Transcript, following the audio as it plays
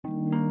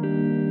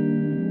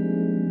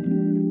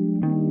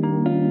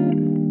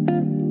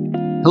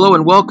Hello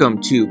and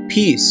welcome to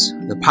Peace,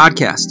 the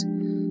podcast.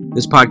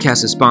 This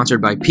podcast is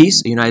sponsored by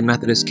Peace, a United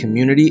Methodist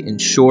community in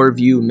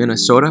Shoreview,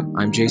 Minnesota.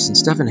 I'm Jason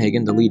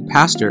Steffenhagen, the lead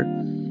pastor,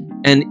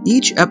 and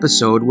each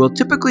episode will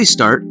typically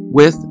start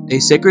with a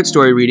sacred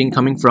story reading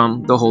coming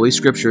from the Holy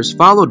Scriptures,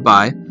 followed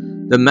by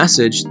the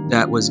message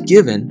that was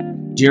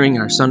given during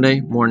our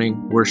Sunday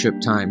morning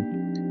worship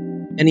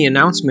time. Any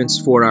announcements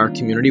for our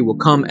community will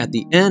come at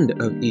the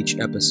end of each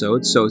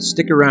episode, so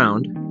stick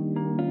around.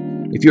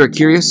 If you are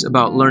curious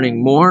about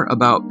learning more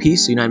about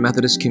Peace, the United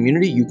Methodist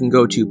community, you can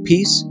go to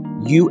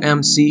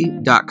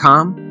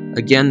peaceumc.com.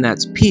 Again,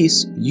 that's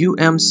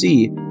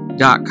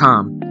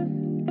peaceumc.com.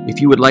 If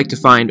you would like to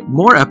find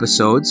more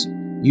episodes,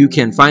 you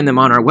can find them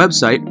on our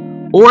website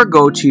or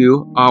go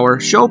to our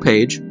show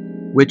page,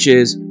 which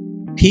is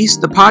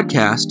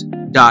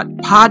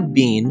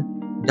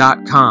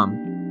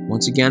peacethepodcast.podbean.com.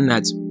 Once again,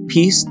 that's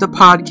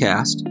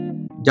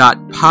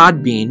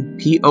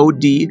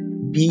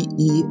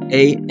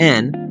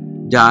peacethepodcast.podbean.com.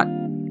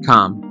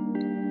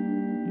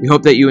 We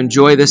hope that you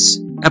enjoy this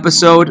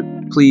episode.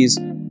 Please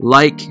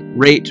like,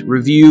 rate,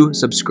 review,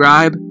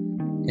 subscribe.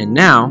 And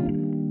now,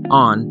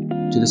 on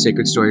to the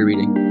sacred story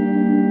reading.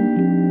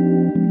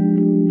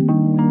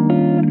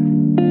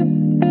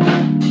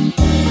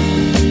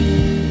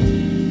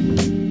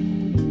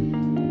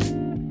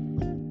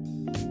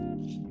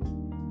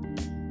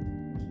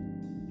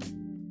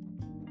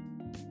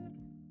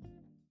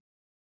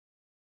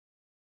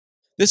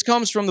 This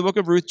comes from the book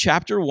of Ruth,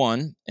 chapter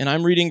 1, and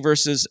I'm reading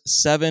verses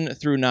 7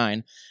 through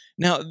 9.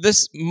 Now,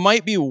 this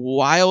might be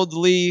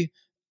wildly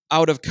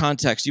out of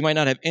context. You might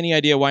not have any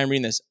idea why I'm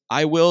reading this.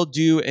 I will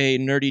do a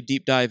nerdy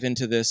deep dive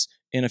into this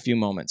in a few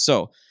moments.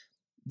 So,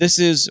 this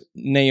is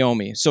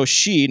Naomi. So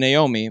she,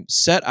 Naomi,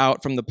 set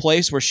out from the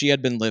place where she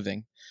had been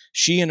living,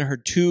 she and her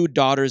two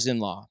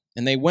daughters-in-law,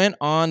 and they went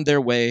on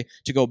their way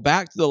to go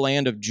back to the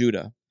land of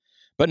Judah.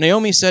 But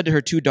Naomi said to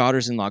her two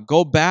daughters-in-law,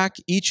 "Go back,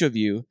 each of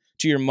you,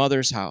 to your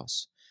mother's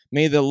house.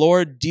 May the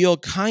Lord deal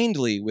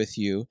kindly with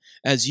you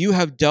as you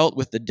have dealt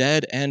with the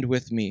dead and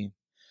with me.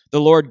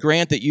 The Lord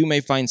grant that you may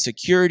find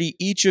security,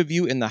 each of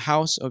you, in the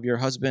house of your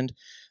husband."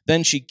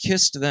 Then she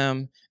kissed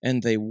them,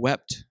 and they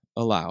wept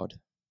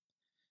aloud.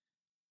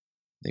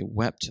 They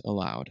wept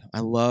aloud. I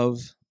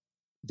love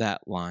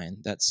that line,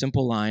 that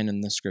simple line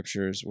in the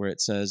scriptures where it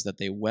says that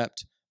they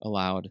wept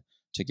aloud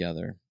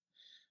together.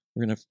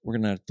 We're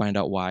gonna find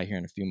out why here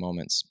in a few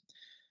moments.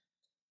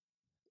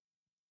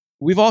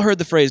 We've all heard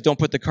the phrase, "Don't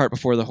put the cart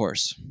before the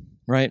horse,"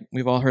 right?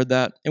 We've all heard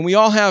that. And we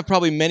all have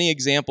probably many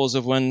examples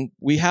of when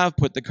we have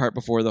put the cart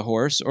before the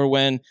horse, or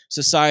when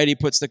society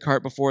puts the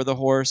cart before the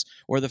horse,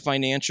 or the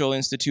financial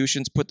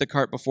institutions put the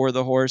cart before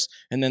the horse,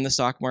 and then the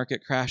stock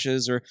market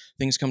crashes or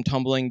things come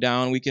tumbling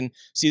down. We can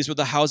see this with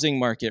the housing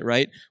market,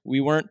 right?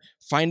 We weren't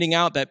finding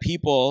out that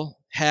people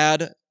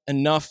had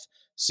enough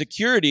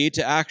security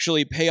to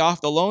actually pay off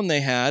the loan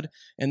they had,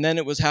 and then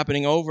it was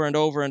happening over and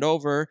over and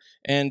over,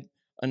 and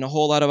a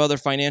whole lot of other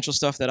financial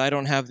stuff that I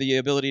don't have the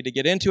ability to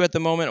get into at the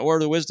moment or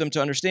the wisdom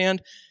to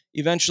understand.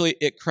 Eventually,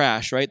 it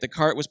crashed, right? The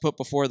cart was put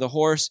before the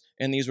horse,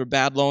 and these were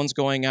bad loans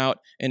going out,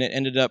 and it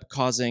ended up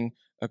causing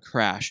a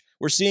crash.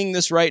 We're seeing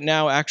this right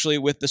now, actually,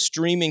 with the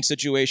streaming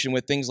situation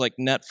with things like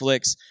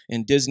Netflix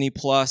and Disney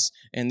Plus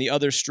and the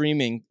other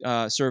streaming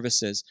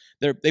services.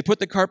 They put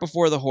the cart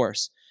before the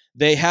horse.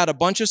 They had a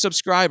bunch of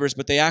subscribers,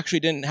 but they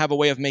actually didn't have a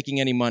way of making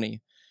any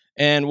money.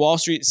 And Wall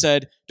Street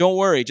said, "Don't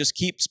worry, just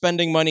keep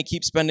spending money,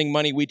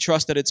 we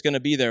trust that it's going to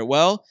be there."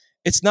 Well,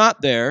 it's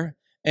not there,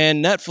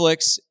 and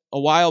Netflix, a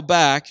while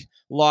back,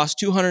 lost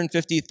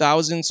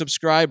 250,000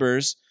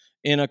 subscribers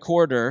in a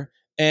quarter,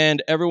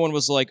 and everyone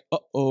was like,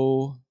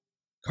 uh-oh,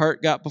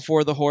 cart got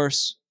before the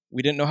horse,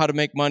 we didn't know how to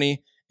make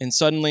money, and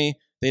suddenly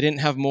they didn't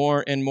have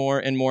more and more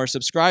and more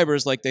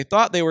subscribers like they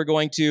thought they were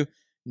going to.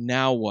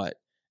 Now what?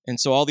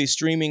 And so all these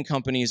streaming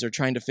companies are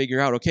trying to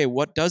figure out, okay,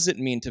 what does it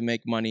mean to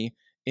make money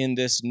in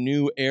this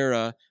new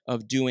era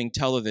of doing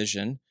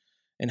television,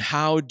 and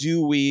how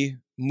do we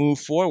move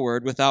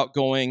forward without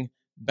going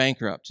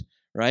bankrupt,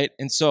 right?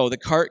 And so the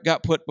cart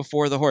got put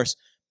before the horse.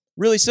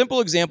 Really simple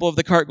example of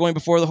the cart going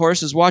before the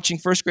horse is watching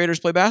first graders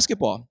play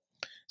basketball.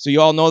 So you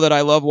all know that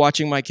I love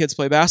watching my kids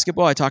play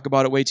basketball. I talk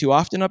about it way too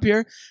often up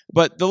here.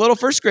 But the little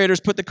first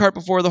graders put the cart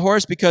before the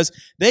horse because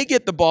they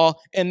get the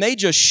ball and they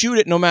just shoot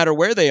it no matter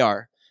where they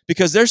are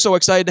because they're so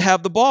excited to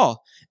have the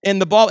ball.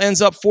 And the ball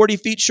ends up 40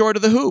 feet short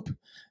of the hoop.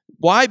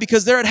 Why?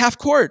 Because they're at half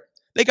court.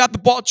 They got the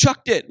ball,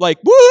 chucked it, like,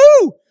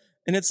 woo!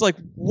 And it's like,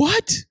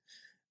 what?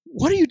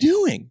 What are you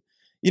doing?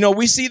 You know,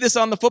 we see this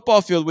on the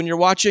football field when you're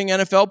watching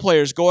NFL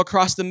players go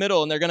across the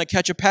middle and they're going to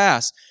catch a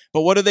pass.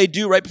 But what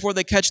do right before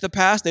they catch the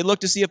pass? They look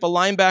to see if a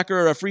linebacker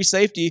or a free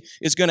safety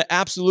is going to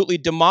absolutely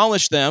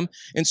demolish them.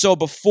 And so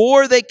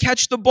before they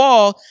catch the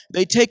ball,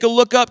 they take a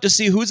look up to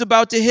see who's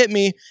about to hit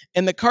me.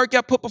 And the cart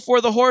got put before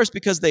the horse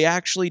because they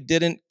actually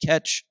didn't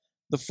catch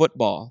the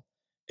football.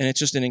 And it's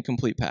just an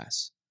incomplete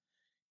pass.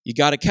 You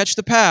got to catch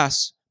the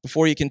pass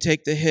before you can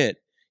take the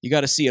hit. You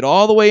got to see it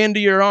all the way into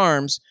your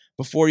arms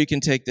before you can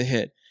take the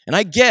hit. And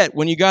I get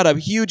when you got a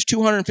huge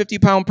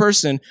 250-pound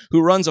person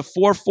who runs a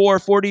 4.4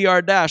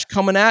 40-yard dash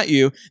coming at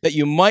you that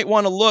you might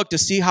want to look to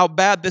see how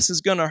bad this is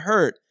going to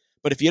hurt.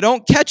 But if you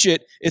don't catch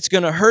it, it's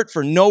going to hurt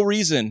for no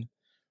reason,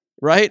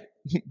 right?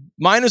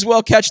 Might as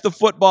well catch the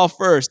football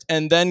first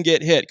and then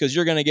get hit because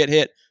you're going to get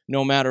hit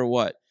no matter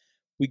what.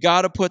 We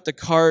got to put the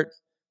cart,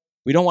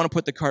 we don't want to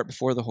put the cart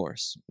before the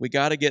horse. We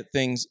got to get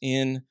things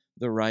in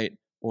the right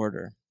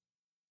order.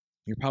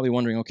 You're probably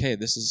wondering, okay,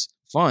 this is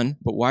fun,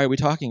 but why are we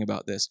talking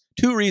about this?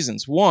 2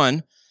 reasons.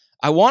 One,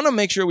 I want to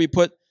make sure we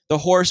put the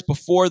horse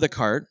before the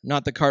cart,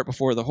 not the cart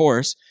before the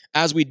horse,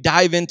 as we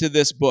dive into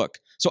this book.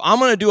 So I'm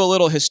going to do a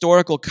little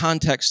historical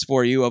context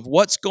for you of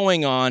what's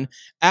going on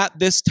at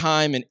this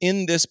time and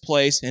in this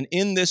place and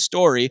in this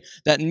story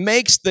that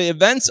makes the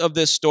events of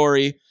this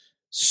story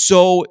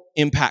so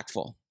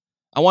impactful.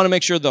 I want to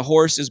make sure the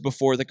horse is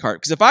before the cart.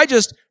 Because if I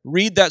just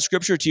read that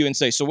scripture to you and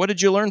say, so what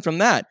did you learn from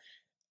that?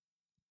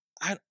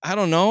 I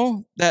don't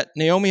know, that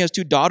Naomi has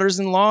 2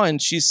 daughters-in-law and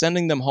she's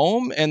sending them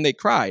home and they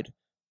cried.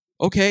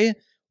 Okay,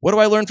 what do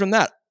I learn from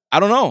that?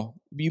 I don't know.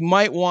 You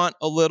might want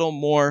a little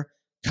more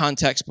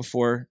context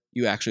before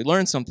you actually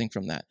learn something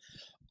from that.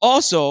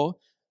 Also,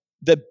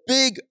 the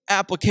big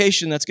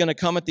application that's going to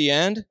come at the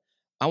end,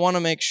 I want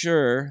to make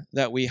sure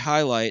that we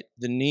highlight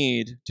the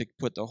need to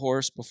put the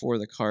horse before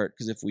the cart,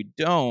 because if we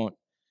don't,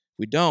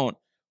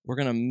 we're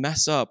going to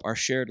mess up our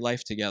shared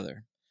life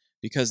together.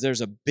 Because there's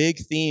a big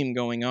theme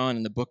going on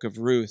in the book of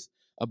Ruth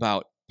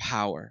about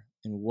power.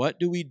 And what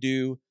do we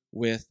do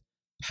with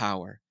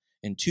power?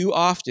 And too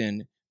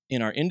often,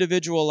 in our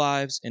individual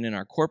lives and in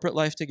our corporate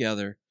life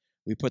together,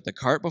 we put the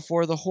cart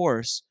before the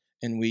horse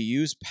and we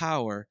use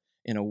power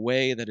in a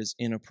way that is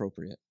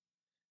inappropriate.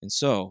 And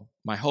so,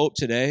 my hope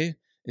today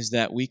is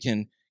that we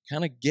can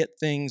kind of get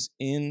things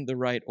in the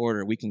right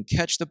order. We can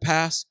catch the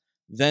pass,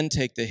 then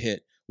take the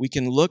hit. We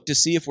can look to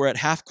see if we're at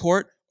half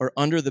court or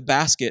under the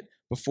basket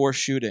before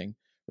shooting,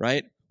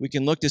 right? We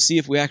can look to see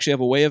if we actually have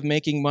a way of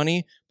making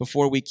money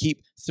before we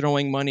keep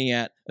throwing money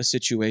at a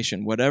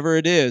situation. Whatever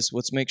it is,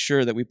 let's make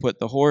sure that we put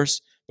the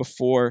horse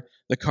before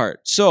the cart.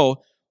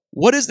 So,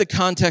 what is the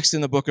context in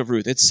the book of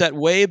Ruth? It's set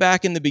way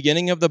back in the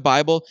beginning of the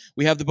Bible.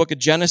 We have the book of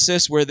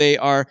Genesis where they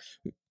are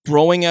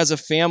growing as a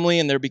family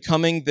and they're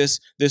becoming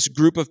this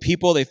group of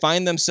people. They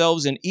find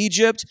themselves in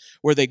Egypt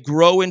where they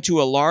grow into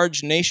a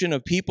large nation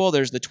of people.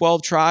 There's the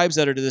 12 tribes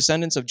that are the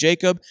descendants of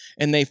Jacob,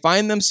 and they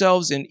find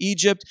themselves in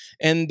Egypt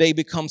and they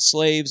become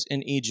slaves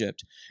in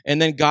Egypt.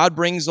 And then God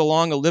brings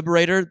along a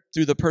liberator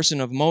through the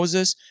person of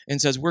Moses and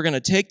says, we're going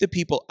to take the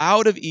people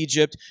out of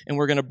Egypt and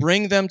we're going to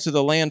bring them to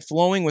the land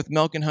flowing with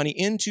milk and honey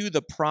into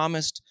the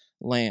promised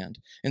land.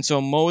 And so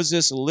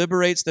Moses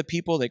liberates the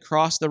people. They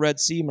cross the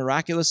Red Sea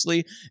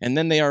miraculously, and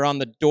then they are on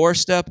the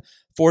doorstep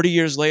 40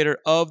 years later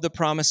of the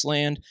promised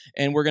land.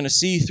 And we're going to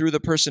see through the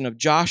person of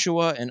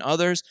Joshua and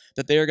others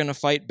that they are going to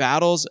fight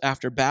battles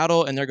after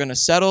battle, and they're going to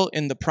settle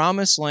in the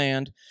promised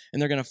land,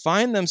 and they're going to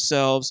find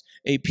themselves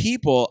a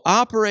people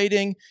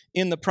operating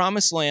in the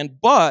promised land,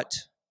 but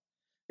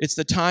it's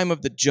the time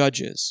of the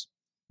judges.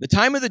 The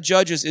time of the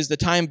judges is the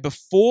time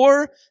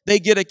before they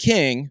get a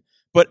king,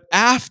 but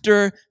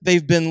after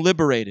they've been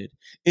liberated.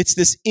 It's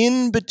this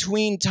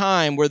in-between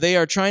time where they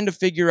are trying to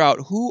figure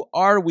out who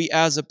are we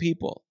as a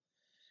people.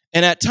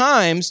 And at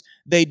times,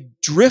 they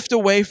drift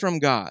away from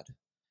God,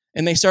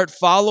 and they start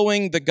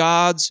following the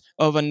gods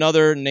of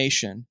another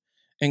nation.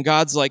 And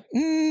God's like,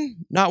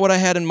 not what I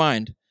had in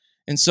mind.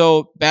 And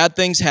so bad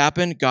things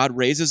happen. God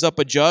raises up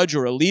a judge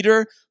or a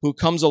leader who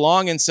comes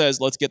along and says,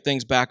 let's get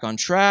things back on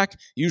track.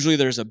 Usually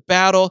there's a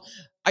battle.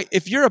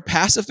 If you're a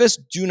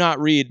pacifist, do not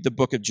read the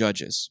book of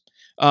Judges.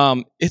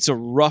 It's a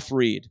rough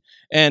read.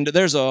 And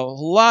there's a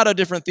lot of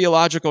different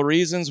theological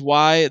reasons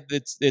why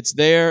it's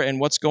there and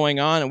what's going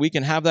on, and we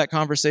can have that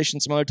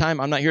conversation some other time.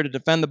 I'm not here to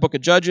defend the book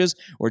of Judges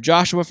or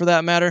Joshua for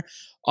that matter.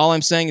 All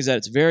I'm saying is that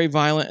it's very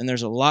violent and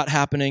there's a lot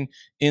happening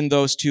in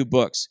those 2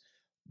 books.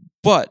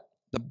 But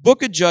the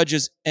book of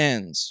Judges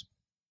ends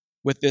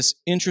with this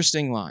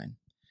interesting line.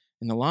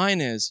 And the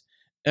line is,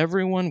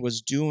 everyone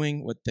was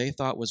doing what they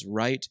thought was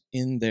right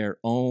in their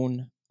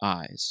own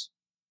eyes.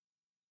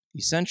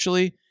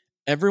 Essentially,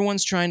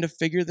 everyone's trying to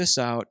figure this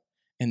out,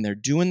 and they're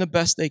doing the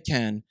best they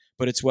can,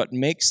 but it's what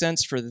makes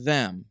sense for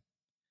them,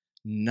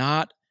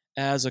 not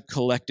as a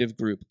collective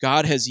group.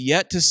 God has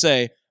yet to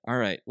say, all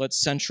right,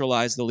 let's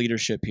centralize the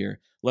leadership here.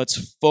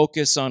 Let's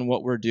focus on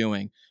what we're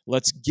doing.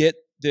 Let's get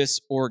this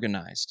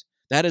organized.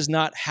 That has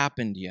not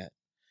happened yet.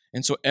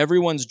 And so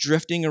everyone's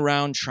drifting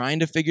around trying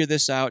to figure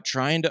this out,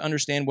 trying to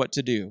understand what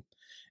to do.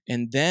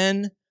 And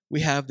then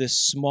we have this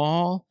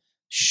small,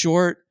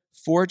 short,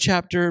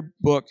 4-chapter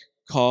book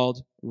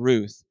called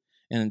Ruth.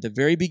 And at the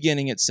very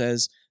beginning it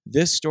says,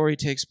 this story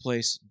takes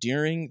place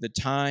during the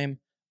time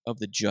of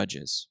the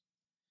judges.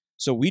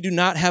 So we do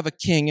not have a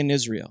king in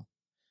Israel.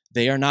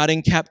 They are not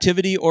in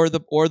captivity or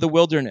the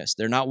wilderness.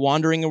 They're not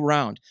wandering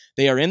around.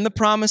 They are in the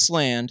promised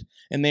land,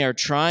 and they are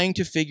trying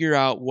to figure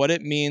out what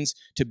it means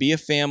to be a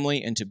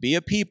family and to be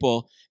a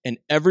people, and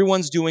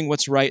everyone's doing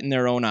what's right in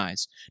their own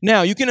eyes.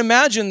 Now, you can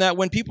imagine that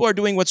when people are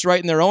doing what's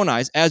right in their own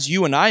eyes, as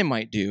you and I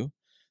might do,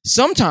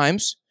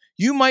 Sometimes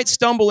you might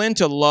stumble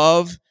into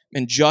love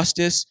and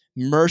justice,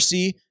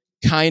 mercy,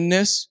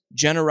 kindness,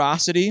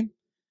 generosity,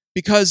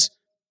 because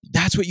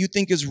that's what you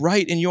think is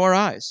right in your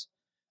eyes.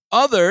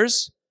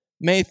 Others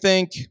may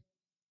think,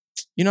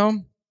 I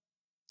don't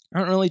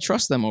really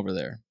trust them over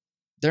there.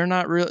 They're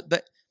not real.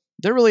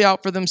 They're really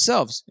out for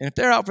themselves. And if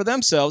they're out for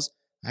themselves,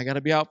 I got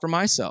to be out for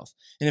myself.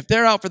 And if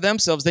they're out for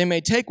themselves, they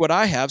may take what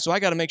I have, so I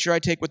got to make sure I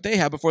take what they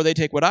have before they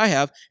take what I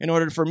have in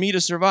order for me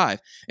to survive.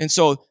 And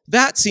so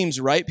that seems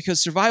right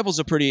because survival is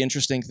a pretty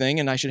interesting thing,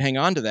 and I should hang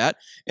on to that.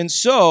 And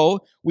so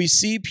we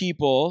see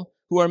people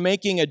who are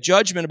making a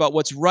judgment about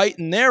what's right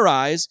in their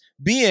eyes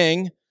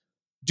doing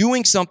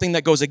something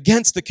that goes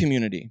against the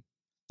community,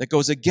 that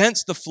goes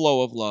against the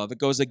flow of love. It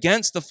goes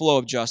against the flow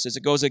of justice.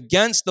 It goes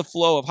against the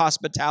flow of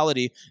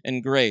hospitality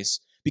and grace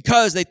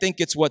because they think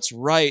it's what's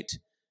right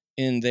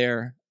in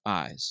their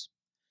eyes.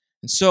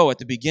 And so at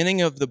the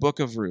beginning of the book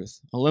of Ruth,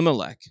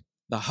 Elimelech,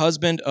 the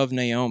husband of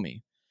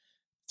Naomi,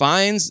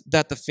 finds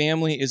that the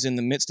family is in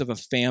the midst of a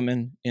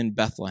famine in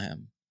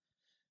Bethlehem.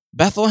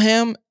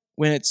 Bethlehem,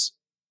 when it's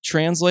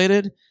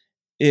translated,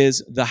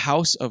 is the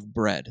house of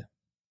bread.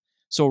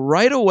 So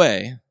right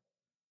away,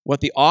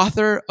 what the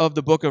author of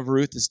the book of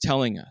Ruth is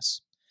telling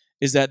us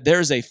is that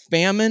there's a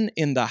famine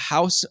in the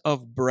house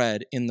of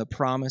bread in the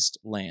promised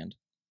land.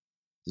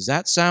 Does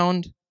that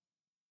sound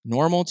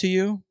normal to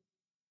you?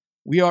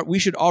 We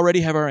should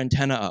already have our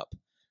antenna up,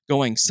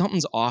 going,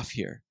 something's off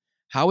here.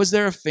 How is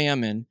there a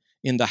famine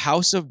in the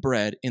house of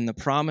bread in the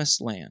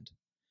promised land?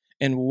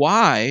 And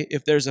why,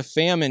 if there's a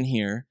famine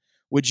here,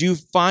 would you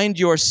find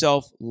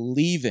yourself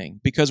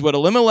leaving? Because what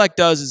Elimelech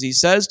does is he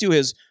says to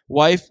his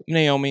wife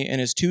Naomi and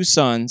his two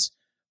sons,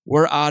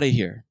 we're out of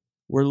here.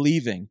 We're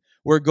leaving.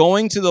 We're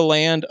going to the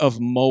land of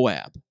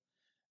Moab.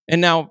 And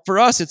now for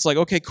us, it's like,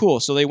 okay, cool.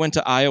 So they went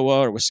to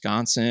Iowa or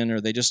Wisconsin,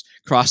 or they just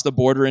crossed the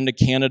border into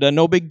Canada.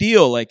 No big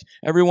deal. Like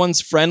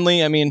everyone's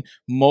friendly. I mean,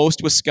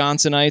 most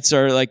Wisconsinites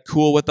are like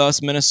cool with us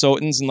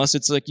Minnesotans, unless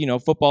it's like,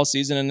 football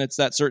season and it's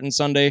that certain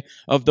Sunday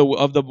of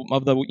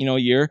the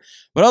year.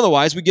 But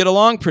otherwise, we get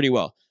along pretty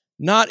well.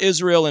 Not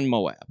Israel and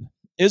Moab.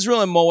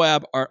 Israel and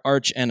Moab are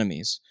arch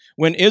enemies.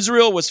 When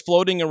Israel was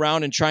floating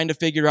around and trying to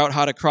figure out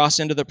how to cross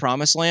into the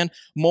promised land,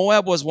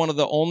 Moab was one of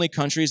the only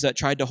countries that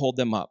tried to hold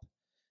them up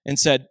and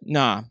said,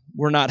 nah,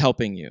 we're not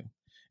helping you.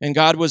 And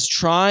God was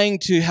trying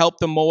to help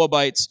the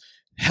Moabites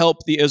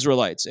help the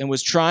Israelites and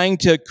was trying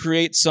to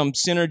create some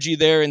synergy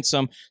there and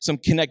some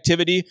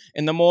connectivity,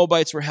 and the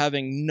Moabites were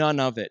having none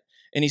of it.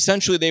 And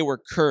essentially they were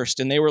cursed,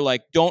 and they were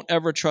like, don't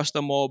ever trust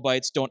the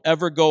Moabites, don't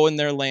ever go in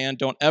their land,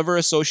 don't ever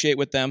associate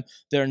with them.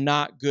 They're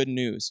not good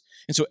news.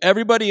 And so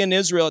everybody in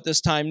Israel at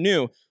this time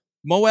knew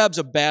Moab's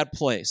a bad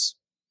place.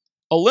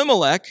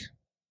 Elimelech,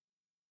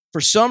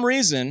 for some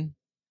reason,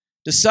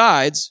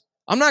 decides,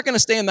 I'm not going to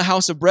stay in the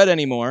house of bread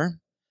anymore.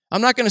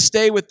 I'm not going to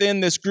stay within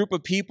this group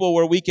of people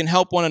where we can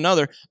help one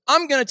another.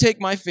 I'm going to take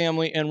my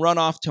family and run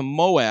off to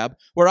Moab,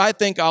 where I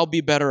think I'll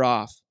be better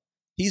off.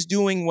 He's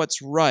doing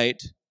what's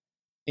right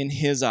in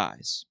his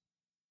eyes.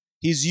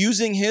 He's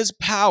using his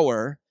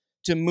power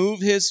to move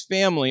his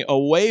family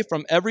away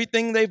from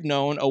everything they've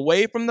known,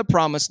 away from the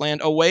promised land,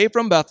 away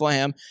from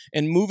Bethlehem,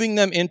 and moving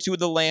them into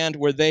the land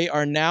where they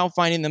are now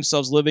finding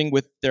themselves living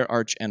with their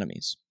arch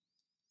enemies.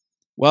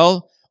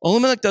 Well,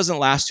 Elimelech doesn't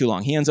last too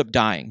long. He ends up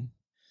dying.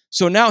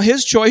 So now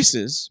his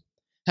choices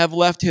have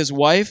left his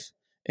wife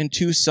and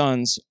two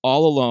sons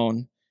all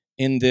alone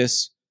in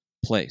this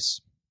place.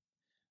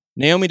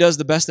 Naomi does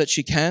the best that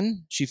she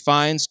can. She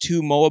finds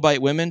two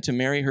Moabite women to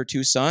marry her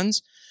two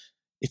sons.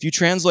 If you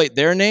translate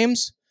their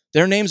names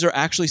are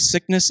actually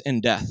sickness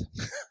and death.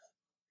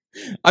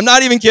 I'm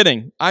not even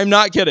kidding. I'm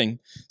not kidding.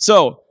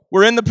 So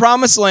we're in the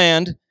promised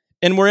land,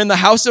 and we're in the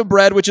house of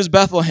bread, which is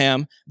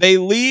Bethlehem. They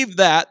leave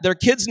that. Their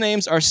kids'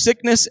 names are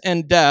sickness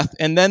and death,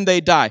 and then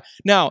they die.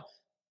 Now,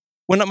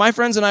 when my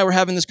friends and I were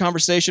having this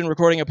conversation,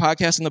 recording a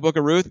podcast in the book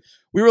of Ruth,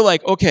 we were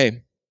like,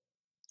 okay,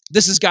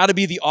 this has got to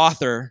be the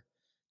author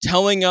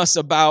telling us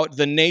about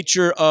the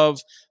nature of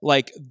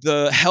like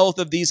the health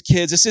of these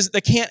kids.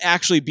 That can't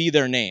actually be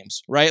their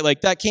names, right?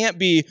 Like that can't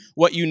be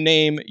what you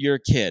name your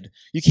kid.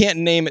 You can't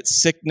name it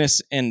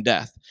sickness and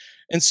death.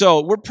 And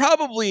so we're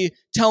probably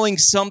telling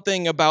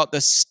something about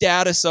the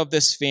status of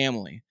this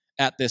family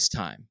at this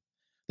time.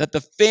 That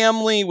the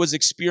family was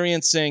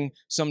experiencing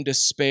some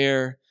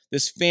despair.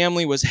 This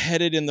family was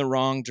headed in the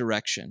wrong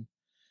direction.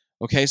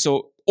 Okay,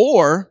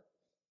 or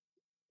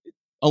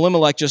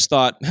Elimelech just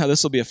thought,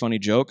 this will be a funny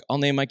joke. I'll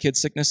name my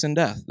kids sickness and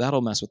death.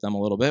 That'll mess with them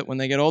a little bit when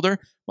they get older.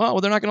 Well,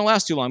 they're not going to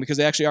last too long because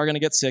they actually are going to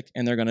get sick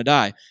and they're going to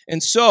die.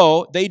 And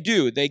so they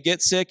do. They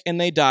get sick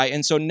and they die.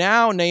 And so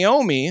now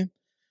Naomi,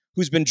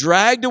 who's been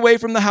dragged away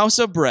from the house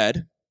of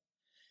bread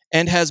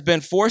and has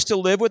been forced to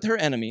live with her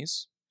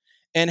enemies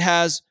and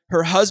has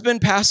her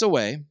husband pass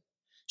away,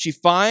 she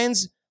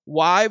finds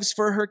wives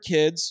for her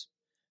kids.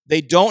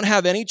 They don't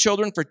have any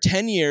children for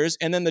 10 years,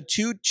 and then the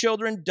two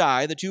children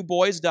die, the two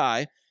boys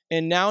die,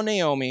 and now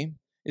Naomi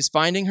is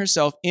finding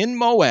herself in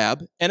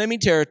Moab, enemy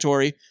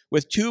territory,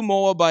 with two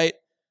Moabite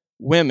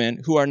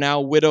women who are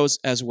now widows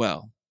as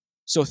well.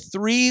 So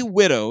 3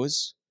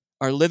 widows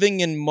are living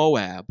in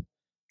Moab,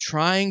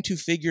 trying to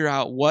figure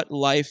out what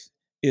life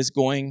is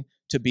going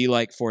to be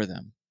like for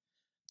them.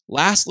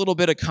 Last little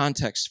bit of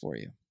context for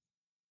you.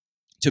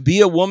 To be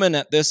a woman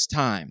at this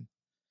time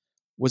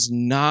was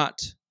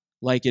not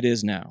like it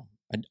is now.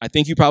 I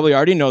think you probably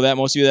already know that.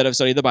 Most of you that have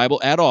studied the Bible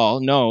at all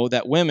know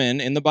that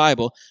women in the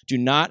Bible do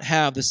not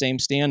have the same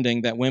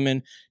standing that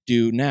women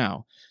do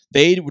now.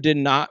 They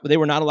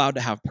were not allowed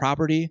to have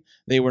property.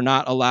 They were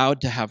not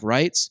allowed to have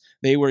rights.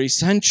 They were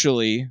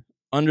essentially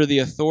under the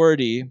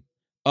authority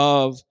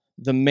of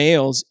the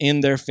males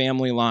in their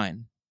family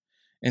line.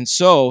 And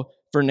so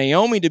for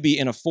Naomi to be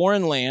in a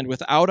foreign land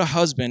without a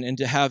husband and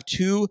to have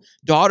 2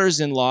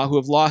 daughters-in-law who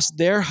have lost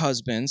their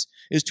husbands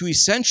is to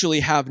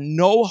essentially have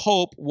no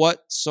hope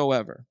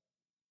whatsoever.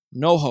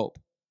 No hope.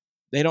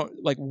 They don't,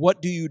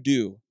 what do you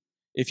do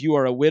if you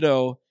are a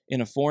widow in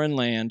a foreign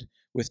land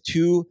with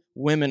 2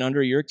 women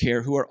under your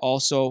care who are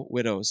also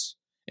widows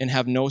and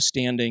have no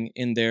standing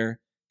in their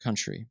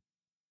country?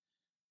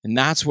 And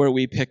that's where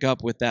we pick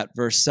up with that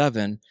verse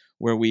 7,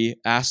 where we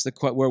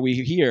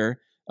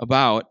hear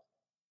about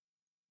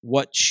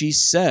what she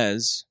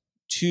says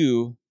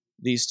to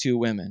these 2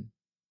 women.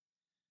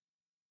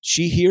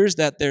 She hears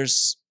that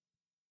there's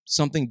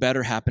something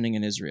better happening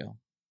in Israel.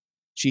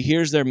 She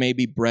hears there may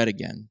be bread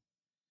again.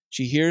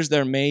 She hears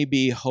there may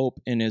be hope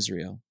in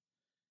Israel.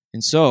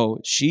 And so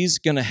she's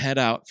going to head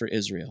out for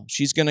Israel.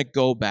 She's going to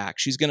go back.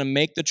 She's going to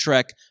make the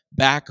trek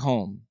back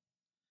home.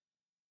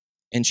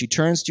 And she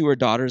turns to her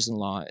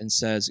daughters-in-law and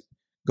says,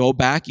 "Go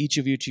back, each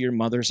of you, to your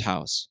mother's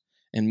house.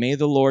 And may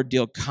the Lord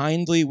deal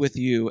kindly with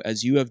you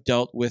as you have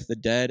dealt with the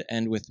dead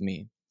and with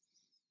me."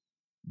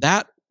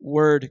 That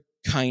word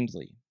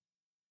kindly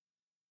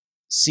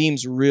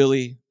seems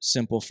really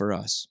simple for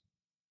us,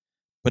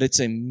 but it's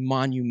a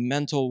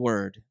monumental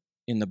word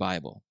in the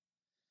Bible.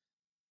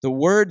 The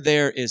word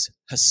there is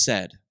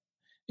hesed,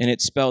 and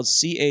it's spelled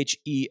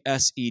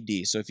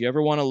Chesed. So if you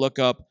ever want to look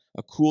up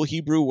a cool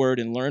Hebrew word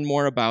and learn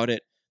more about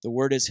it, the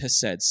word is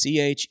hesed,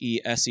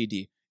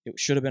 Chesed. It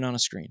should have been on a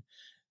screen.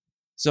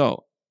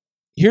 So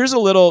here's a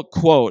little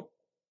quote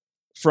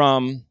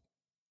from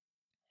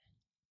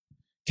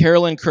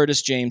Carolyn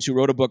Curtis James, who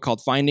wrote a book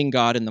called Finding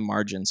God in the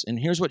Margins. And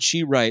here's what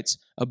she writes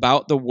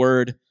about the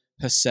word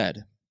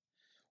hesed.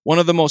 One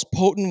of the most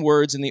potent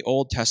words in the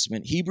Old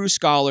Testament. Hebrew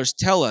scholars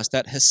tell us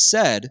that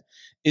hesed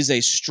is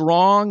a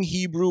strong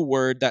Hebrew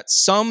word that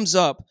sums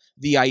up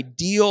the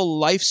ideal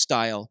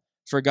lifestyle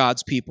for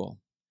God's people.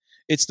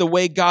 It's the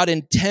way God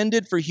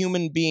intended for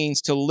human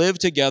beings to live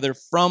together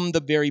from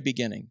the very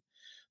beginning.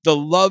 The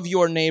love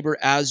your neighbor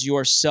as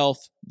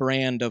yourself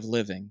brand of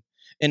living.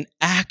 An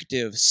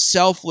active,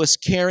 selfless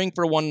caring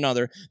for one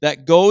another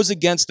that goes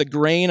against the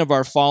grain of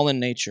our fallen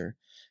nature.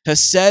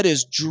 Hesed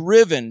is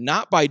driven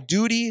not by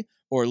duty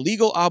or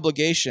legal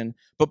obligation,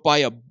 but by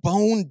a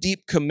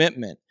bone-deep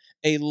commitment,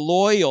 a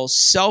loyal,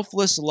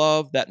 selfless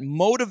love that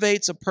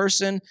motivates a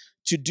person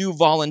to do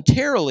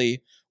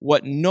voluntarily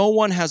what no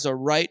one has a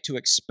right to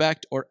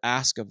expect or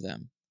ask of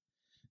them.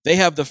 They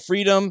have the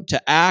freedom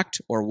to act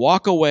or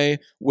walk away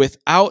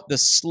without the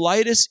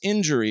slightest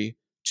injury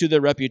to their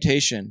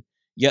reputation,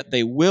 yet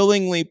they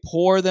willingly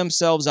pour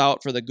themselves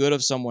out for the good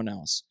of someone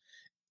else.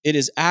 It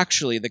is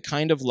actually the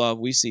kind of love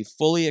we see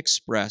fully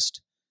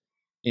expressed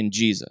in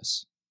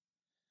Jesus.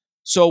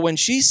 So when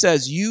she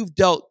says, "You've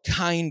dealt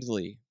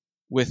kindly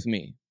with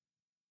me,"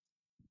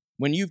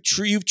 when you've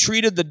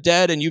treated the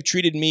dead and you've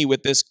treated me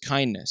with this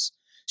kindness,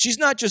 she's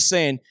not just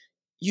saying,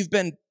 you've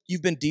been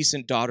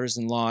decent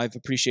daughters-in-law. I've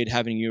appreciated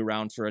having you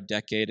around for a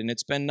decade, and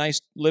it's been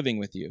nice living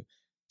with you.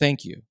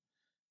 Thank you.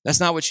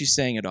 That's not what she's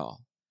saying at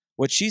all.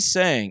 What she's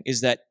saying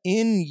is that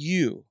in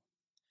you,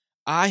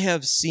 I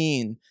have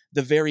seen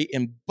the very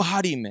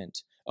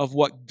embodiment of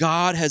what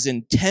God has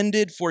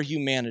intended for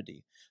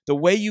humanity. The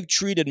way you've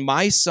treated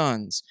my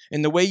sons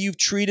and the way you've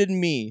treated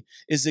me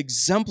is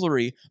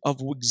exemplary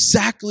of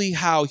exactly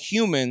how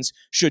humans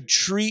should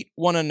treat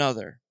one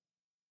another.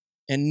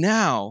 And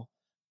now,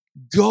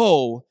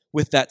 go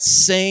with that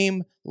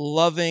same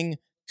loving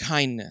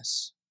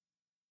kindness.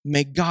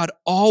 May God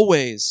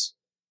always,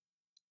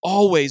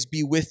 always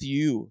be with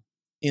you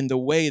in the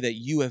way that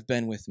you have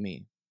been with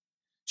me.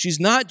 She's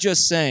not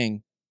just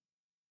saying,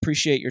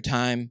 appreciate your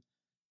time.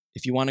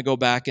 If you want to go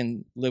back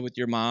and live with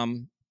your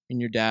mom and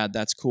your dad,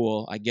 that's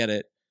cool. I get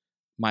it.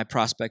 My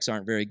prospects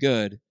aren't very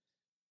good.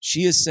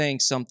 She is saying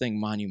something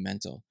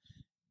monumental.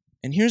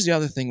 And here's the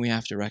other thing we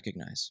have to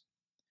recognize.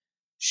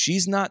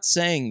 She's not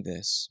saying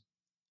this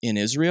in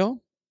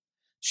Israel.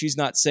 She's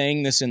not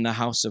saying this in the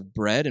house of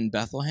bread in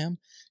Bethlehem.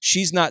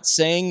 She's not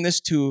saying this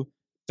to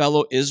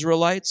fellow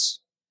Israelites.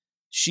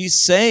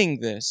 She's saying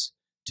this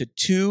to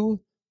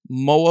 2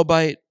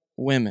 Moabite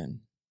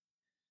women.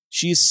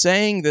 She's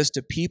saying this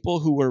to people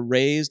who were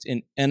raised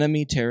in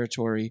enemy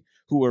territory,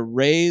 who were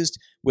raised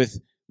with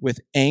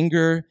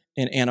anger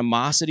and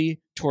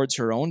animosity towards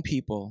her own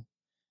people.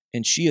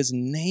 And she is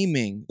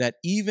naming that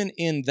even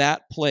in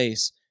that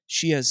place,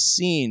 she has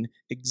seen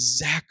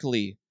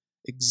exactly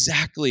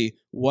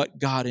what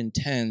God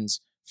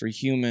intends for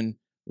human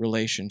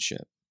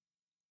relationship.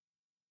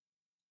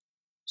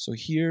 So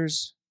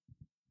here's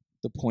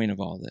the point of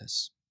all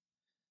this.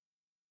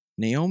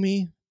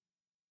 Naomi,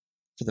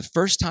 for the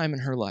first time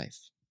in her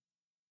life,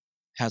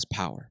 has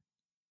power.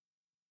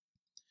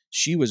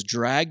 She was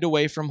dragged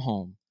away from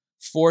home,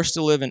 forced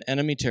to live in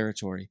enemy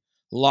territory,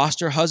 lost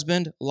her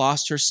husband,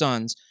 lost her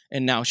sons,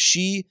 and now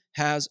she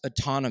has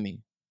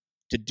autonomy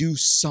to do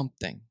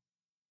something.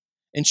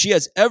 And she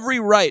has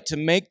every right to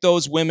make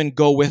those women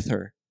go with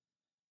her.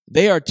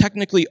 They are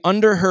technically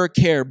under her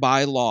care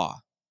by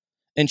law.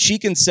 And she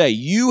can say,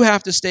 you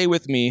have to stay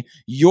with me.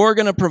 You're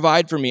going to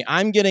provide for me.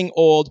 I'm getting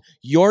old.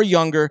 You're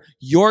younger.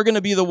 You're going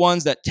to be the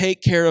ones that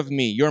take care of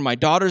me. You're my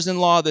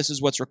daughters-in-law. This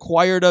is what's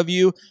required of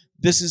you.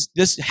 This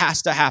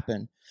has to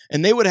happen.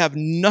 And they would have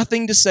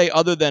nothing to say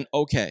other than,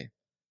 okay,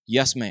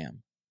 yes,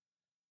 ma'am.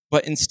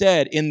 But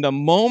instead, in the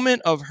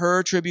moment of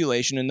her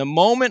tribulation, in the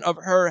moment of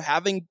her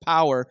having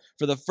power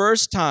for the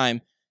first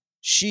time,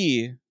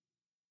 she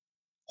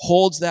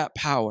holds that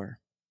power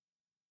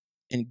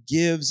and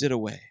gives it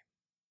away.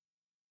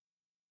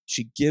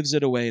 She gives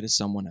it away to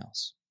someone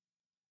else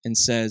and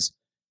says,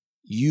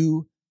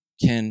 you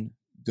can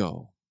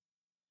go.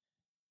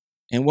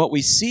 And what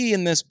we see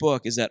in this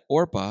book is that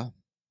Orpah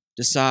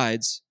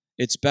decides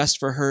it's best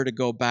for her to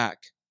go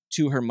back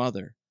to her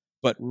mother.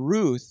 But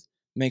Ruth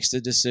makes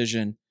the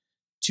decision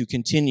to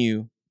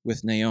continue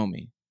with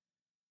Naomi.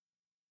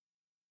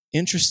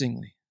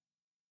 Interestingly,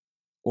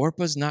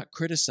 Orpah's not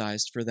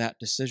criticized for that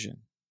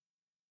decision.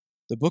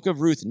 The book of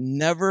Ruth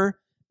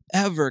never,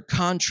 ever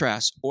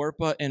contrasts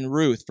Orpah and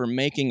Ruth for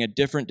making a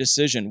different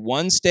decision.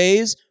 One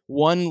stays,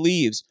 one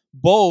leaves.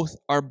 Both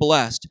are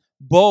blessed.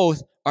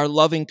 Both are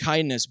loving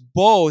kindness.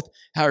 Both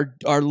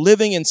are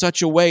living in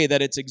such a way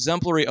that it's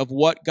exemplary of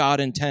what God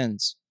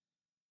intends.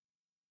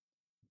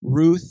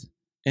 Ruth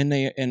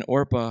and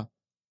Orpah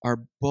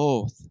are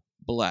both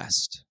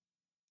blessed,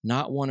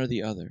 not one or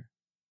the other.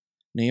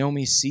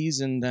 Naomi sees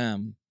in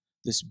them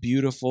this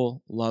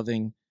beautiful,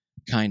 loving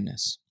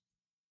kindness.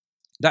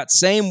 That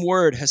same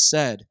word,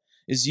 hesed,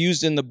 is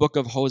used in the book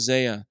of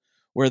Hosea,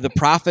 where the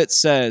prophet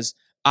says,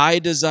 I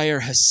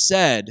desire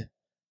hesed,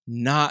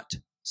 not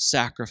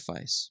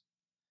sacrifice.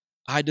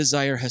 I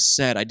desire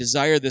hesed. I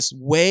desire this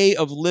way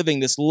of living,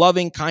 this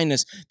loving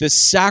kindness,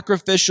 this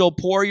sacrificial,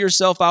 pour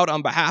yourself out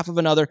on behalf of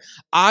another.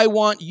 I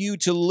want you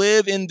to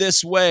live in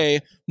this way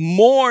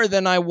more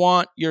than I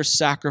want your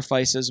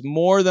sacrifices,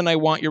 more than I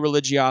want your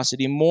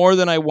religiosity, more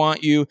than I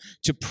want you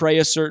to pray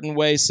a certain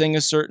way, sing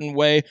a certain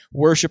way,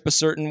 worship a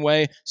certain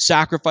way,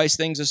 sacrifice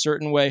things a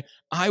certain way.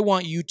 I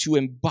want you to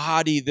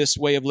embody this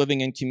way of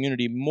living in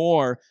community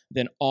more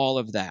than all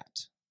of that.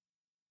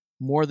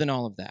 More than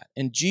all of that.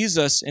 And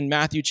Jesus in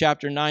Matthew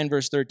chapter 9,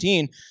 verse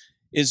 13,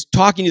 is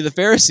talking to the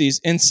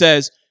Pharisees and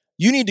says,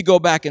 you need to go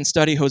back and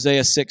study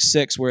Hosea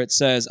 6:6, where it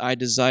says, I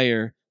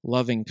desire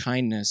loving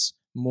kindness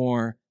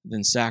more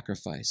than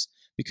sacrifice.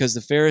 Because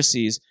the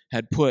Pharisees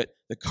had put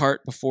the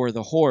cart before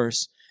the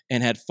horse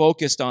and had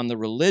focused on the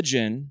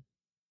religion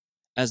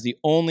as the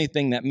only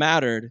thing that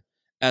mattered,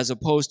 as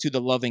opposed to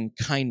the loving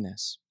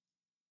kindness.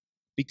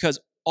 Because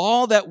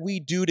all that we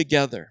do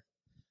together,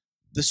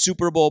 the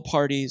Super Bowl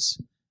parties,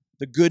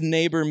 the good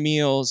neighbor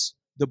meals,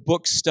 the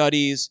book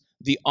studies,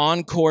 the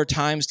encore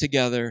times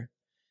together,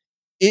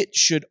 it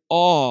should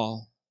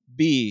all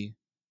be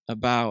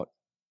about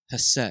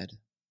hesed.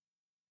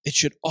 It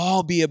should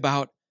all be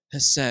about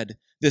hesed,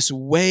 this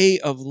way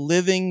of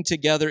living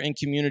together in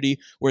community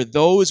where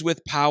those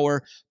with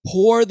power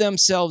pour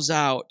themselves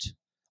out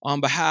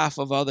on behalf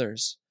of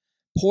others,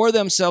 pour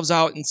themselves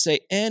out and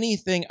say,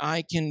 anything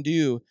I can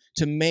do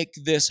to make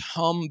this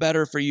hum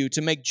better for you,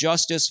 to make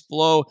justice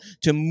flow,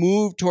 to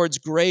move towards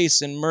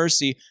grace and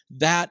mercy,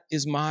 that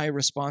is my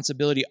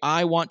responsibility.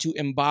 I want to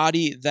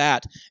embody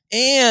that.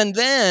 And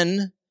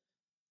then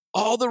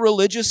all the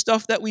religious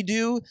stuff that we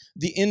do,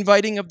 the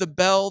inviting of the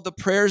bell, the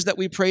prayers that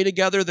we pray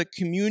together, the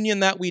communion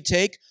that we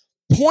take,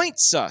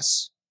 points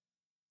us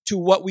to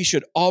what we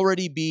should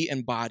already be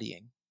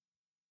embodying.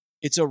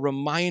 It's a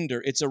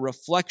reminder, it's a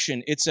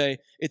reflection, it's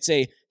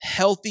a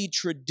healthy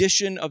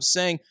tradition of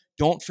saying,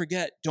 don't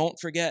forget, don't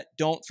forget,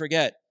 don't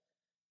forget.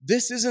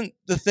 This isn't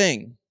the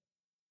thing.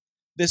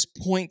 This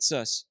points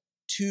us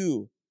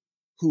to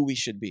who we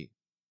should be.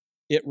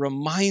 It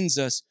reminds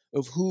us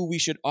of who we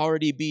should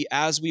already be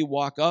as we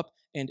walk up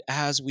and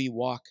as we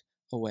walk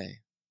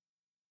away.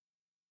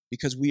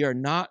 Because we are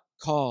not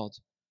called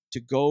to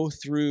go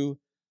through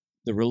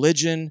the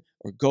religion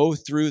or go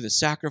through the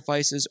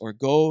sacrifices or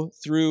go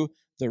through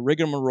the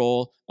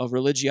rigmarole of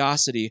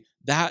religiosity.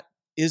 That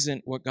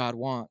isn't what God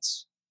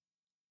wants.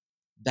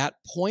 That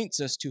points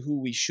us to who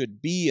we should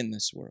be in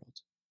this world.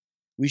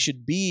 We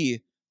should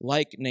be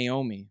like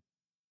Naomi,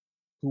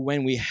 who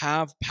when we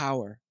have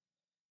power,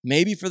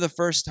 maybe for the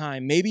first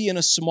time, maybe in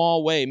a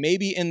small way,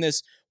 maybe in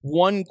this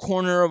one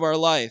corner of our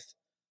life,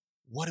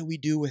 what do we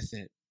do with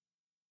it?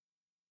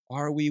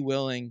 Are we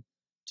willing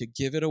to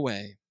give it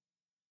away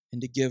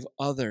and to give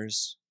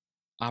others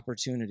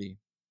opportunity?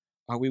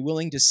 Are we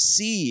willing to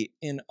see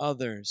in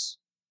others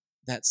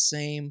that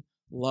same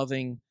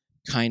loving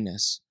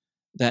kindness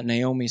that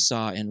Naomi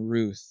saw in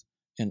Ruth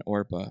and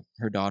Orpah,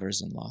 her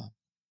daughters-in-law?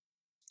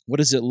 What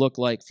does it look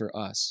like for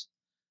us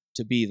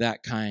to be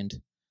that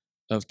kind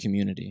of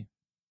community?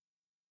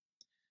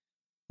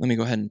 Let me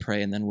go ahead and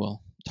pray, and then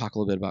we'll talk a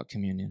little bit about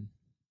communion.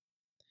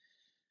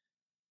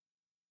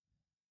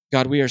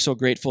 God, we are so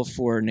grateful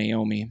for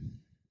Naomi,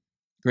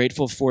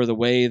 grateful for the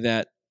way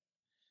that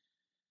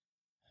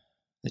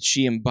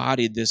she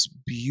embodied this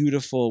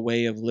beautiful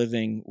way of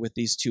living with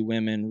these two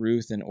women,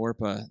 Ruth and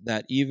Orpah,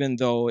 that even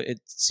though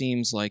it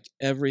seems like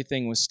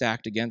everything was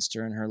stacked against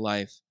her in her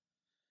life,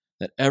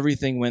 that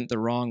everything went the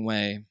wrong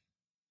way,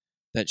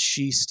 that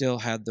she still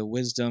had the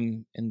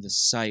wisdom and the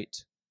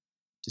sight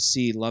to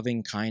see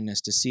loving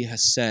kindness, to see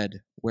Hesed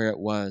where it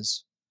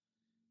was,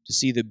 to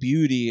see the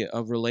beauty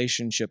of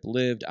relationship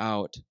lived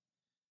out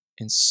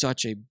in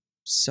such a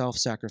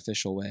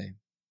self-sacrificial way.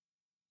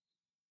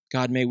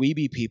 God, may we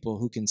be people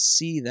who can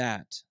see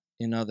that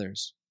in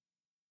others,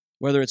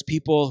 whether it's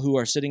people who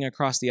are sitting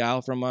across the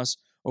aisle from us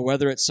or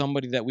whether it's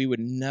somebody that we would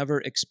never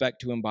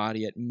expect to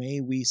embody it.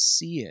 May we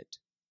see it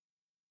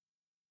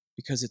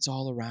because it's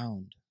all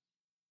around.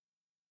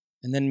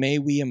 And then may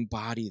we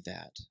embody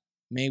that.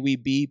 May we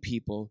be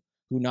people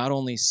who not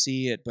only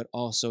see it but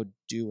also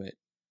do it,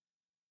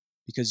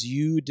 because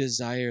you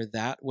desire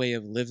that way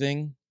of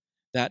living,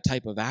 that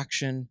type of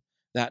action,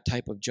 that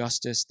type of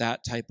justice,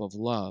 that type of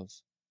love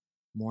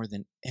more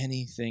than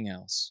anything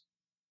else.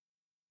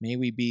 May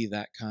we be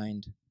that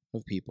kind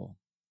of people.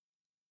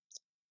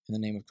 In the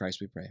name of Christ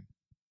we pray.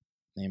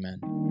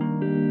 Amen.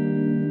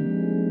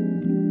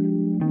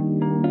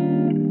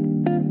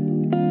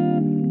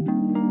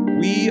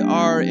 We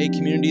are a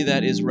community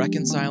that is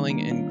reconciling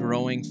and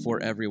growing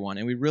for everyone,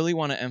 and we really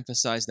want to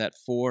emphasize that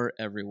for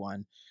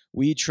everyone.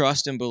 We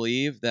trust and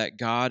believe that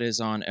God is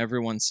on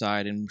everyone's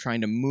side and trying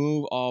to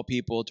move all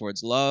people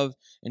towards love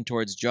and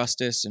towards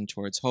justice and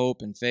towards hope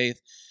and faith.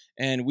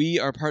 And we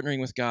are partnering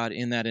with God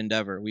in that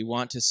endeavor. We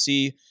want to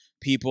see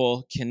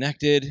people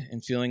connected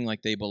and feeling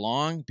like they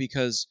belong,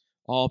 because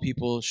all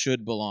people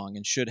should belong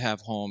and should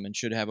have home and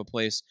should have a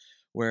place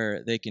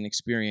where they can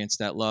experience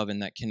that love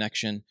and that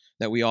connection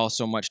that we all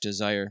so much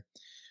desire.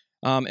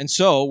 And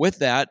so with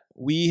that,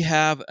 we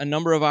have a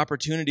number of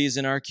opportunities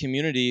in our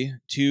community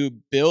to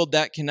build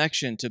that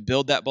connection, to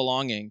build that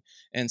belonging.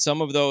 And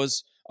some of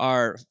those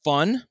are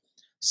fun.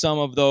 Some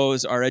of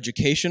those are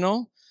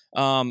educational.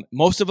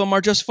 Most of them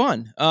are just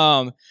fun.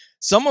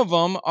 Some of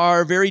them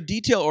are very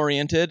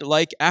detail-oriented,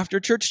 like after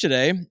church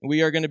today,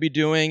 we are going to be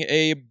doing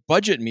a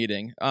budget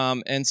meeting.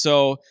 And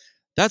so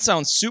that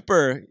sounds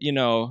super,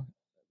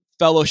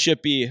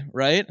 fellowship-y,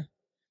 right?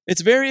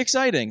 It's very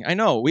exciting. I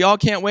know. We all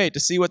can't wait to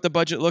see what the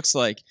budget looks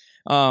like.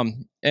 But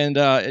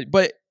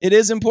it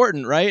is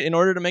important, right? In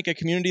order to make a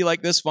community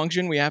like this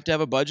function, we have to have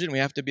a budget, and we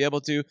have to be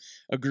able to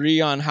agree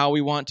on how we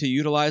want to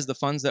utilize the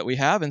funds that we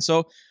have. And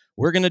so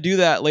we're going to do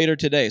that later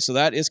today. So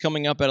that is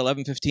coming up at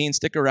 11:15.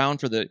 Stick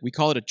around for we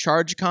call it a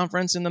charge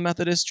conference in the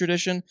Methodist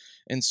tradition.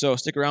 And so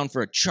stick around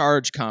for a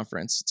charge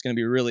conference. It's going to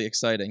be really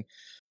exciting.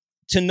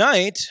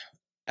 Tonight,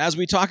 as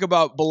we talk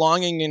about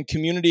belonging in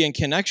community and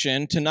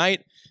connection,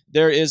 tonight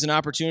there is an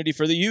opportunity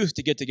for the youth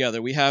to get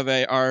together. We have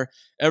our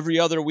every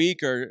other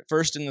week, or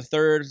first and the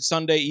third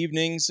Sunday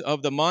evenings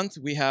of the month,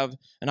 we have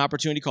an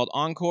opportunity called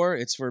Encore.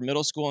 It's for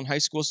middle school and high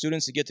school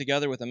students to get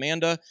together with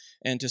Amanda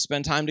and to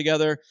spend time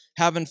together,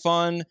 having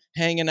fun,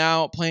 hanging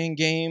out, playing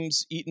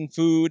games, eating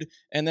food,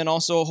 and then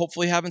also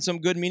hopefully having some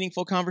good,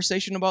 meaningful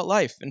conversation about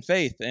life and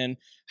faith and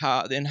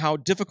how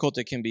difficult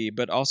it can be,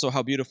 but also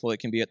how beautiful it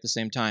can be at the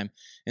same time.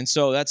 And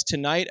so that's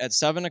tonight at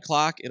 7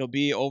 o'clock. It'll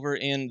be over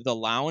in the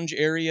lounge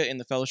area in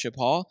the fellowship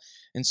hall.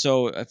 And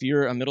so if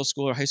you're a middle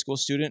school or high school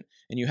student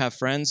and you have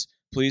friends,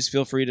 please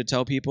feel free to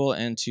tell people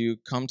and to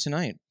come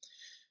tonight.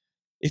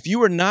 If you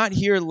were not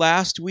here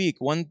last week,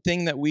 one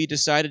thing that we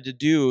decided to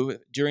do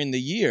during the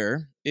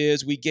year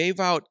is we gave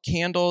out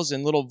candles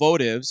and little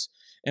votives.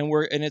 And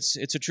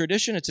it's a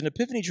tradition, it's an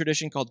Epiphany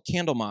tradition called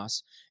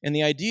Candlemas. And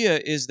the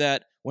idea is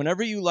that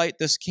whenever you light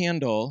this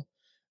candle,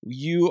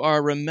 you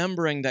are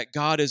remembering that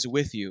God is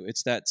with you.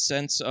 It's that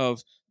sense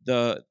of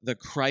the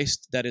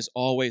Christ that is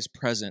always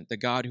present, the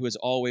God who is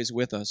always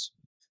with us.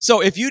 So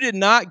if you did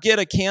not get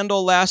a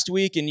candle last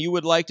week and you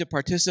would like to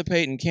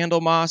participate in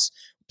Candlemas,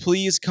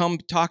 please come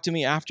talk to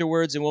me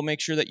afterwards, and we'll make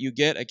sure that you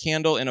get a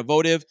candle and a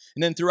votive.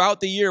 And then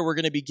throughout the year, we're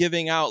going to be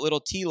giving out little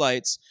tea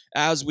lights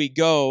as we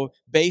go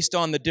based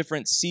on the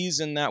different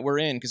season that we're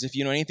in. Because if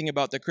you know anything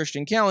about the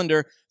Christian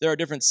calendar, there are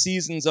different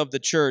seasons of the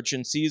church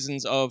and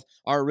seasons of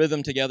our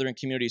rhythm together in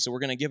community. So we're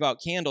going to give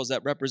out candles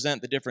that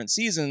represent the different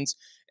seasons,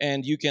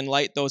 and you can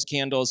light those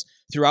candles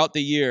throughout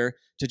the year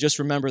to just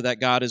remember that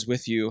God is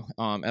with you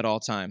at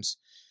all times.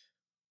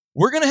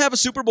 We're going to have a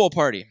Super Bowl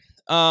party.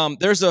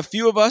 There's a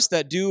few of us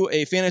that do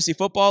a fantasy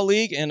football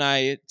league, and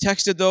I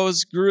texted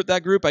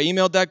that group, I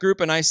emailed that group,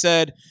 and I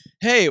said,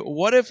 hey,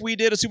 what if we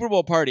did a Super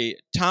Bowl party?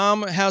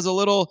 Tom has a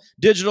little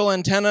digital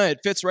antenna. It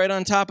fits right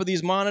on top of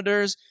these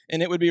monitors,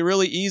 and it would be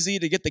really easy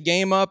to get the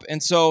game up.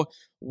 And so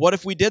what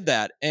if we did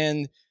that?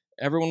 And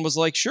everyone was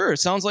like, sure, it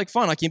sounds like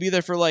fun. I can be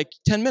there for like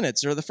 10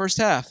 minutes or the first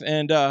half.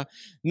 And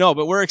no,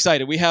 but we're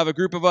excited. We have a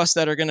group of us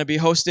that are going to be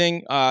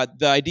hosting.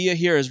 The idea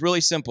here is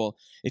really simple.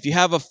 If you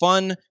have a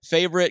fun,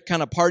 favorite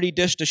kind of party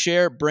dish to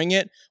share, bring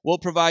it. We'll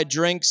provide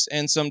drinks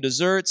and some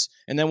desserts,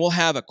 and then we'll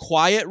have a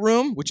quiet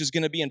room, which is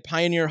going to be in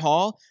Pioneer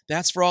Hall.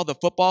 That's for all the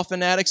football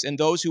fanatics and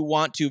those who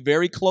want to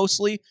very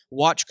closely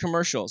watch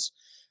commercials.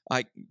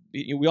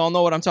 We all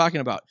know what I'm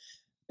talking about.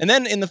 And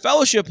then in the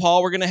fellowship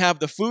hall, we're going to have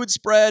the food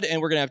spread,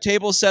 and we're going to have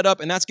tables set up,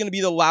 and that's going to be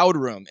the loud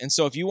room. And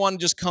so if you want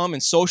to just come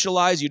and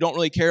socialize, you don't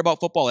really care about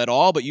football at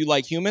all, but you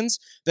like humans,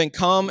 then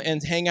come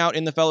and hang out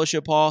in the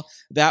fellowship hall.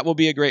 That will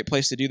be a great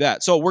place to do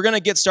that. So we're going to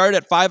get started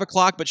at 5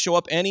 o'clock, but show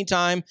up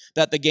anytime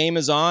that the game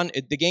is on.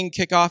 The game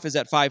kickoff is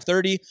at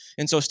 5:30,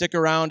 and so stick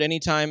around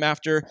anytime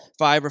after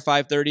 5 or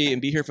 5:30 and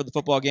be here for the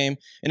football game.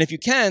 And if you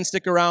can,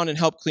 stick around and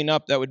help clean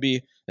up. That'd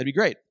be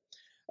great.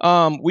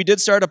 We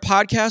did start a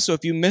podcast, so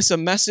if you miss a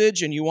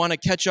message and you want to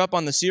catch up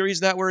on the series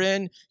that we're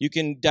in, you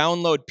can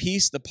download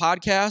Peace, the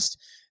podcast.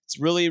 It's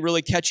really,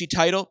 really catchy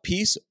title,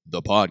 Peace,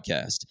 the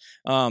podcast.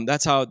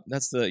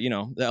 That's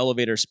the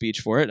elevator speech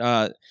for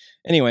it.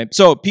 Anyway,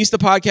 so Peace, the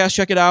podcast,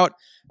 check it out.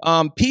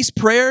 Peace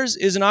Prayers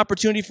is an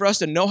opportunity for us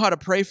to know how to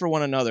pray for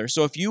one another.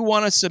 So if you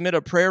want to submit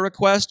a prayer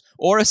request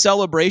or a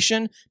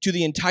celebration to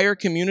the entire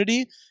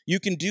community, you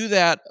can do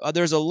that.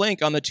 There's a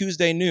link on the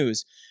Tuesday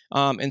news.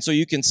 And so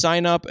you can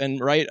sign up and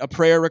write a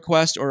prayer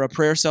request or a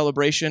prayer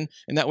celebration,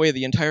 and that way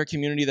the entire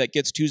community that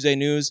gets Tuesday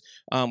news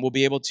will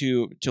be able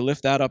to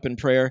lift that up in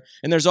prayer.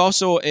 And there's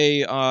also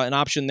an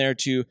option there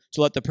to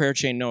let the prayer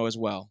chain know as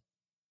well.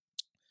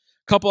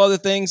 Couple other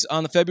things.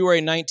 On the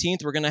February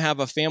 19th, we're going to have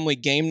a family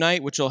game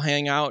night, which we'll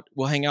hang out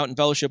in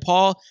Fellowship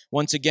Hall.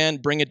 Once again,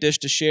 bring a dish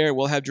to share.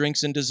 We'll have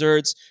drinks and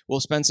desserts. We'll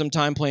spend some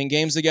time playing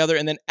games together.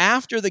 And then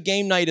after the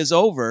game night is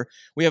over,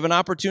 we have an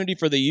opportunity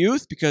for the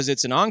youth because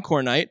it's an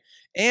encore night.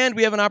 And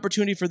we have an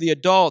opportunity for the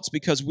adults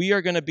because we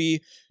are going to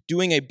be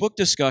doing a book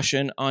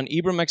discussion on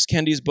Ibram X.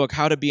 Kendi's book,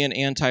 How to Be an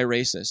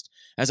Anti-Racist.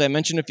 As I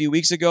mentioned a few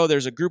weeks ago,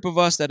 there's a group of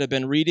us that have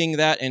been reading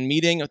that and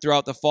meeting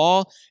throughout the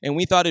fall, and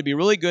we thought it'd be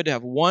really good to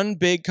have one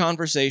big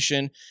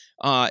conversation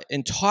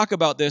and talk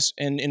about this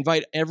and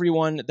invite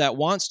everyone that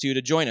wants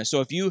to join us.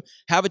 So if you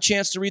have a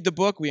chance to read the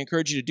book, we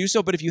encourage you to do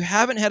so. But if you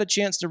haven't had a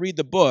chance to read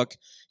the book,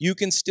 you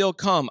can still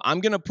come. I'm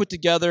going to put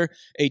together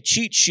a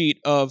cheat sheet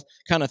of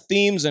kind of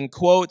themes and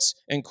quotes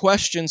and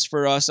questions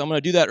for us. I'm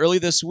going to do that early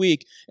this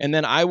week, and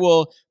then I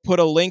will put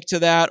a link to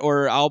that,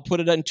 or I'll put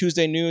it on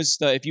Tuesday News.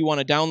 If you want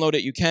to download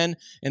it, you can.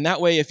 And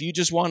that way, if you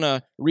just want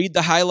to read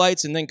the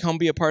highlights and then come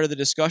be a part of the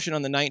discussion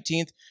on the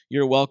 19th,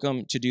 you're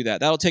welcome to do that.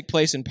 That'll take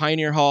place in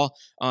Pioneer Hall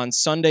on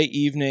Sunday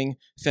evening,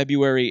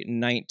 February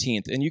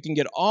 19th. And you can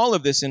get all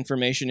of this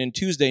information in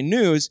Tuesday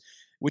News,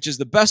 which is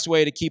the best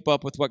way to keep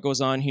up with what goes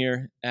on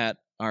here at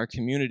our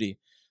community.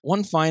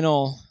 One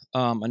final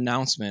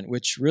announcement,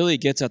 which really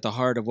gets at the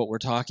heart of what we're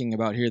talking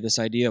about here, this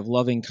idea of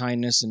loving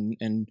kindness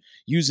and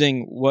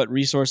using what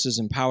resources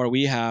and power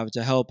we have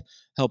to help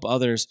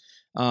others.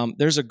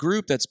 There's a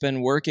group that's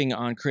been working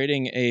on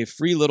creating a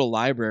free little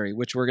library,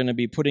 which we're going to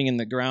be putting in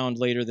the ground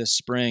later this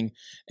spring.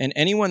 And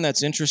anyone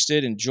that's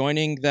interested in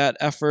joining that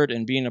effort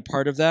and being a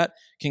part of that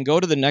can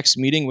go to the next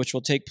meeting, which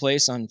will take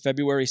place on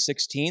February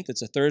 16th.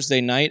 It's a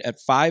Thursday night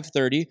at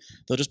 5:30.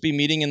 They'll just be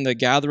meeting in the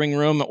gathering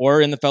room or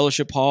in the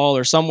fellowship hall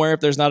or somewhere if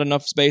there's not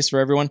enough space for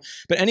everyone.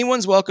 But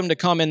anyone's welcome to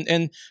come.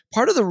 And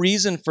part of the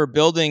reason for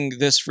building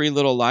this free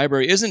little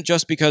library isn't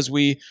just because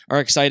we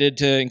are excited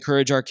to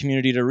encourage our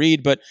community to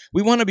read, but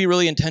we want to be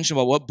really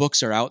intentional about what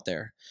books are out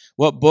there.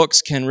 What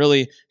books can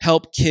really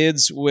help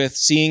kids with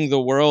seeing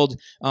the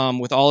world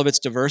with all of its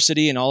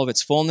diversity and all of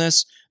its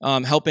fullness,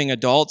 helping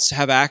adults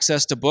have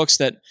access to books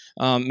that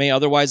may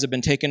otherwise have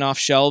been taken off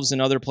shelves in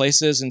other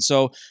places. And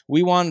so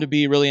we wanted to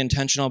be really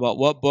intentional about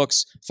what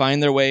books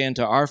find their way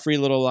into our free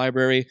little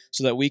library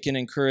so that we can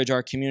encourage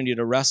our community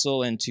to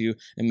wrestle and to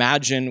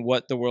imagine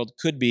what the world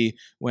could be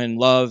when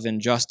love and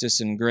justice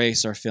and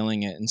grace are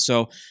filling it. And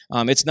so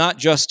it's not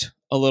just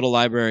a little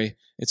library.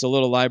 It's a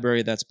little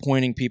library that's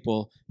pointing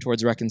people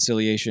towards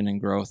reconciliation and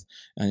growth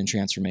and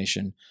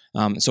transformation.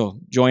 So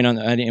join on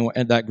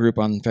that group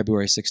on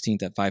February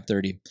 16th at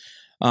 5:30.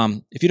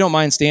 If you don't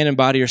mind, stand in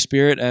body or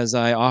spirit as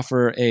I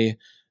offer a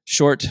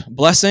short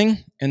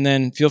blessing, and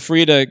then feel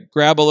free to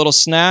grab a little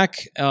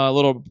snack, a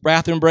little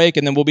bathroom break,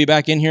 and then we'll be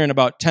back in here in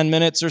about 10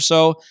 minutes or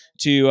so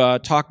to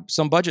talk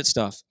some budget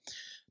stuff.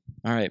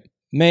 All right.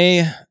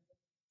 May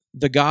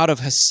the God of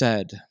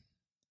Hesed,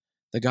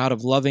 the God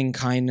of loving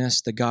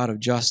kindness, the God of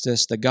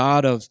justice, the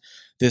God of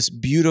this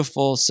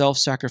beautiful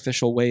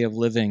self-sacrificial way of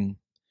living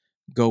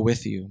go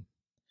with you.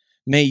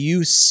 May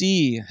you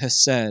see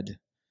Hesed,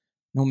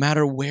 no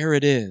matter where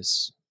it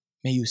is.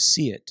 May you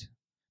see it.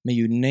 May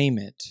you name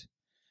it.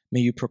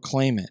 May you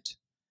proclaim it.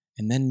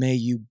 And then may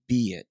you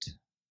be it.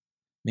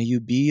 May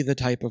you be the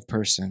type of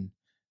person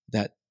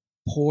that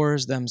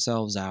pours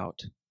themselves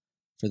out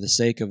for the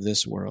sake of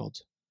this world,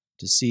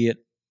 to see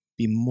it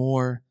be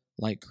more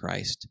like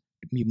Christ,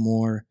 be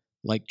more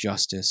like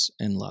justice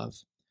and love.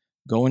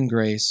 Go in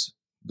grace,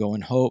 go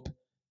in hope,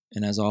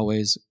 And as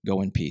always,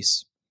 go in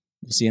peace.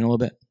 We'll see you in a little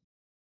bit.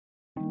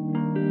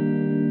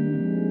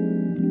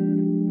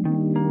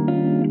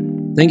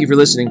 Thank you for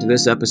listening to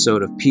this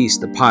episode of Peace,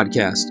 the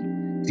podcast.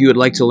 If you would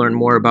like to learn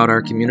more about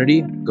our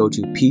community, go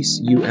to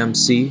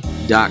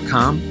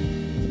peaceumc.com.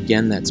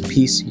 Again, that's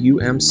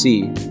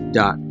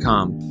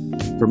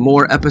peaceumc.com. For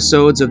more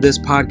episodes of this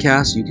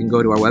podcast, you can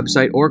go to our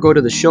website or go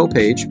to the show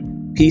page,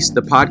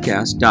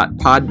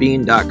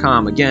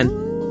 peacethepodcast.podbean.com. Again,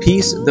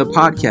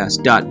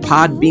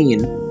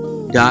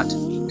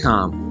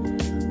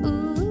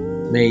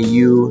 peacethepodcast.podbean.com. May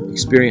you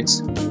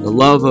experience the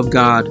love of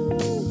God,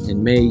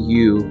 and may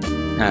you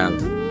have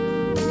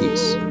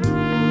peace.